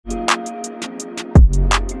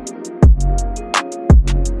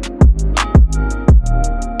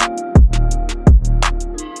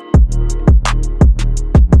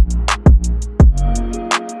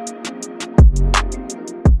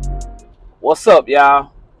What's up,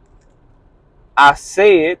 y'all? I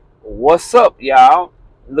said, what's up, y'all?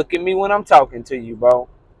 Look at me when I'm talking to you, bro.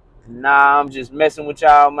 Nah, I'm just messing with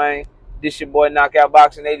y'all, man. This your boy Knockout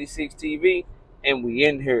Boxing 86 TV, and we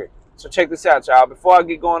in here. So check this out, y'all. Before I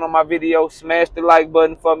get going on my video, smash the like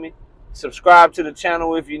button for me. Subscribe to the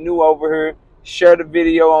channel if you're new over here. Share the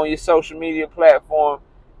video on your social media platform.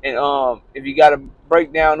 And if you got a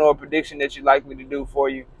breakdown or a prediction that you'd like me to do for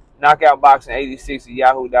you, knockoutboxing86 at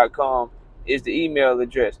yahoo.com is the email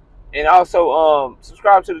address. And also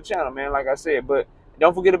subscribe to the channel, man, like I said. But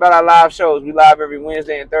don't forget about our live shows. We live every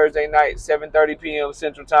Wednesday and Thursday night, 7:30 p.m.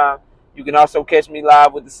 Central Time. You can also catch me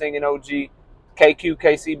live with the Singing OG,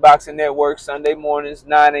 KC Boxing Network, Sunday mornings,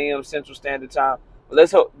 9 a.m. Central Standard Time. But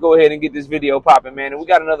let's go ahead and get this video popping, man. And we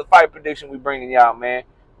got another fight prediction we bringing y'all, man.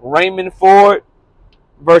 Raymond Ford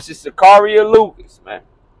versus Sakaria Lukas, man.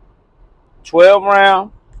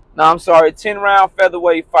 10-round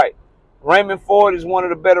featherweight fight. Raymond Ford is one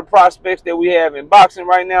of the better prospects that we have in boxing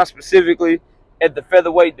right now, specifically at the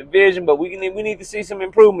featherweight division. But we need to see some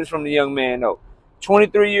improvements from the young man, though.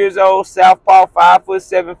 23 years old, southpaw,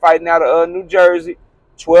 5'7", fighting out of New Jersey.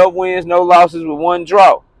 12 wins, no losses with 1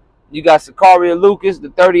 draw. You got Sakaria Lukas, the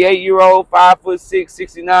 38-year-old, 5'6",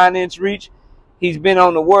 69-inch reach. He's been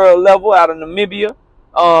on the world level out of Namibia.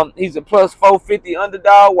 He's a plus 450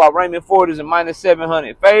 underdog, while Raymond Ford is a minus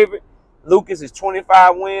 700 favorite. Lukas is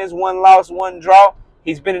 25 wins, 1 loss, 1 draw.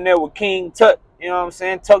 He's been in there with King Tut, you know what I'm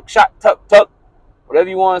saying? Tuck, shot, tuck, tuck. Whatever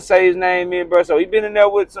you want to say his name in, bro. So he's been in there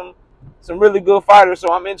with some really good fighters.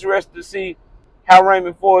 So I'm interested to see how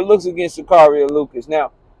Raymond Ford looks against Sakaria Lukas.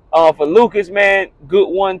 Now, for Lukas, man, good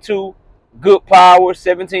 1-2, good power,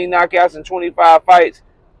 17 knockouts in 25 fights.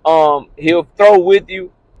 He'll throw with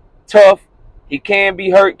you, tough. He can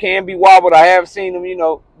be hurt, can be wobbled. I have seen him, you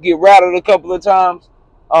know, get rattled a couple of times.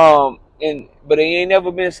 But he ain't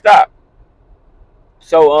never been stopped.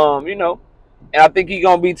 So, you know, and I think he's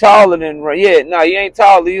going to be taller than, he ain't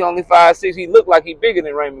tall. He's only 5'6". He look like he bigger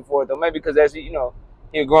than Raymond Ford, though. Maybe because that's, you know,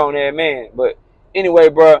 he a grown-ass man. But anyway,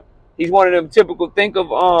 bro, he's one of them typical, think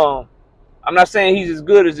of, I'm not saying he's as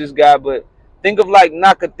good as this guy, but think of like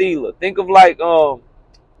Nakathila. Think of like,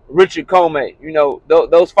 Richard Comey. You know,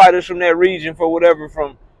 those fighters from that region, for whatever,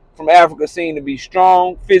 from Africa, seem to be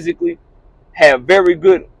strong physically, have very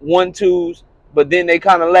good 1-2s, but then they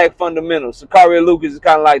kind of lack fundamentals. Sakaria Lukas is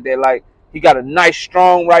kind of like that. Like, he got a nice,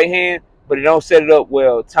 strong right hand, but he don't set it up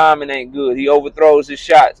well. Timing ain't good. He overthrows his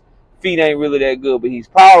shots. Feet ain't really that good, but he's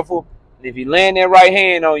powerful. And if he land that right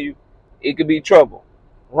hand on you, it could be trouble.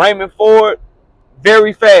 Raymond Ford,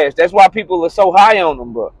 very fast. That's why people are so high on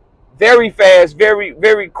him, bro. Very fast, very,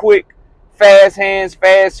 very quick, fast hands,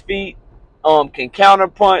 fast feet, can counter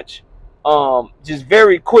punch, just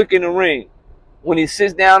very quick in the ring. When he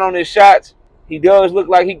sits down on his shots, he does look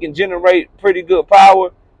like he can generate pretty good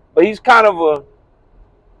power, but he's kind of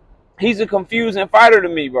he's a confusing fighter to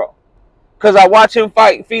me, bro. Because I watch him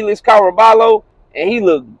fight Felix Caraballo, and he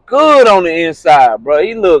looked good on the inside, bro.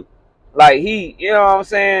 He looked like he, you know what I'm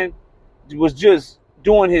saying, was just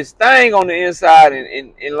doing his thing on the inside,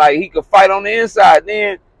 and like he could fight on the inside.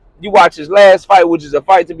 Then you watch his last fight, which is a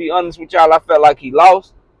fight, to be honest with y'all, I felt like he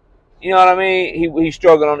lost. You know what I mean? He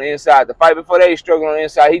struggled on the inside. The fight before that, he struggled on the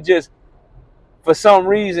inside. He just, for some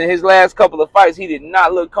reason, his last couple of fights, he did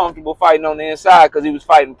not look comfortable fighting on the inside because he was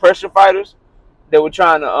fighting pressure fighters that were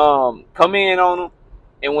trying to come in on him.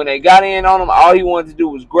 And when they got in on him, all he wanted to do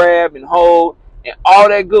was grab and hold. And all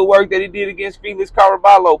that good work that he did against Felix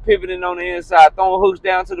Caraballo, pivoting on the inside, throwing hooks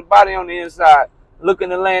down to the body on the inside, looking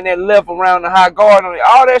to land that left around the high guard on it.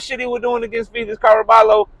 All that shit he was doing against Felix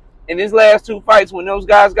Caraballo in his last 2 fights, when those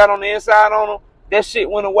guys got on the inside on him, that shit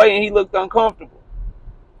went away and he looked uncomfortable.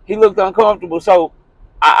 He looked uncomfortable. So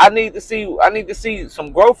I need to see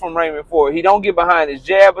some growth from Raymond Ford. He don't get behind his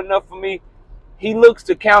jab enough for me. He looks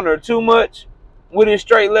to counter too much with his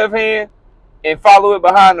straight left hand and follow it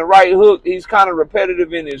behind the right hook. He's kind of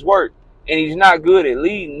repetitive in his work, and he's not good at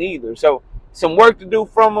leading either. So some work to do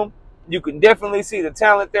from him. You can definitely see the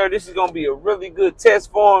talent there. This is going to be a really good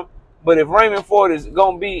test for him. But if Raymond Ford is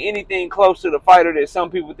going to be anything close to the fighter that some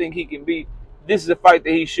people think he can be, this is a fight that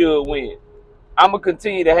he should win. I'm going to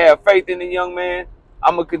continue to have faith in the young man.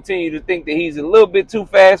 I'm going to continue to think that he's a little bit too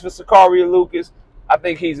fast for Sakaria Lukas. I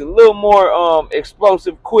think he's a little more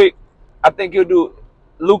explosive, quick. I think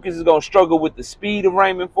Lukas is going to struggle with the speed of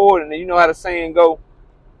Raymond Ford. And you know how the saying go,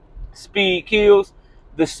 speed kills.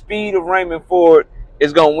 The speed of Raymond Ford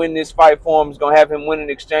is going to win this fight for him. It's going to have him winning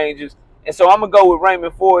exchanges. And so I'm going to go with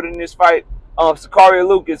Raymond Ford in this fight. Sakaria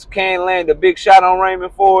Lukas can land a big shot on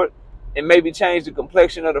Raymond Ford and maybe change the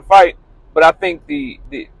complexion of the fight. But I think the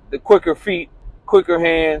quicker feet, quicker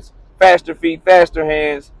hands, faster feet, faster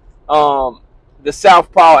hands, the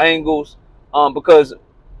southpaw angles, because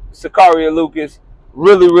Sakaria Lukas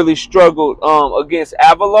really struggled against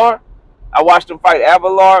Avalar. I watched him fight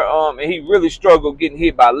Avalar, and he really struggled getting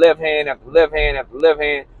hit by left hand after left hand after left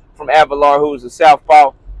hand from Avalar, who is a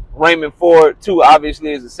southpaw. Raymond Ford, too,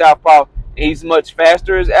 obviously is a southpaw. And he's much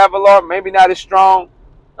faster as Avalar, maybe not as strong,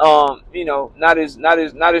 you know, not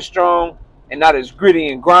as strong and not as gritty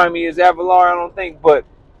and grimy as Avalar, I don't think, but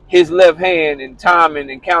his left hand and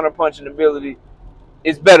timing and counterpunching ability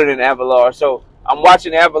is better than Avalar. So I'm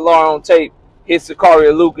watching Avalar on tape hit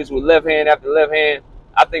Sakaria Lukas with left hand after left hand.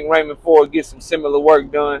 I think Raymond Ford gets some similar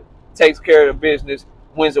work done, takes care of the business,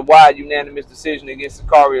 wins a wide unanimous decision against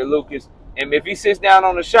Sakaria Lukas. And if he sits down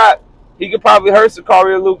on the shot, he could probably hurt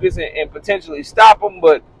Sakaria Lukas and potentially stop him.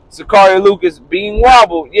 But Sakaria Lukas being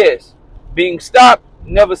wobbled, yes. Being stopped,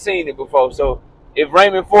 never seen it before. So if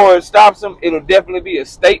Raymond Ford stops him, it'll definitely be a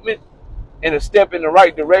statement and a step in the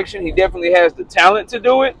right direction. He definitely has the talent to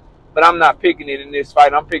do it, but I'm not picking it in this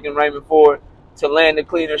fight. I'm picking Raymond Ford to land the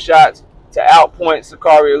cleaner shots, to outpoint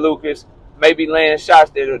Sakaria Lukas, maybe land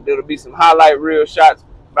shots that'll be some highlight reel shots.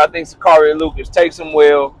 But I think Sakaria Lukas takes them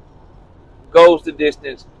well, goes the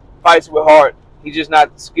distance, fights with heart. He's just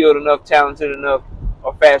not skilled enough, talented enough,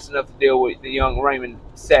 or fast enough to deal with the young Raymond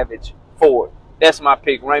Savage Ford. That's my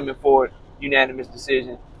pick, Raymond Ford, unanimous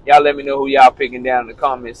decision. Y'all let me know who y'all picking down in the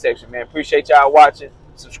comment section, man. Appreciate y'all watching.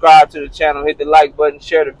 Subscribe to the channel, hit the like button,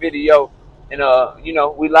 share the video. And, you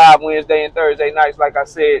know, we live Wednesday and Thursday nights, like I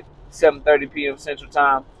said, 7:30 p.m. Central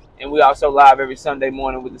Time. And we also live every Sunday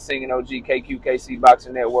morning with the Singing OG KQKC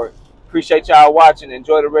Boxing Network. Appreciate y'all watching.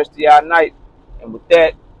 Enjoy the rest of y'all night. And with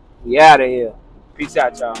that, we out of here. Peace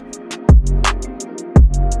out, y'all.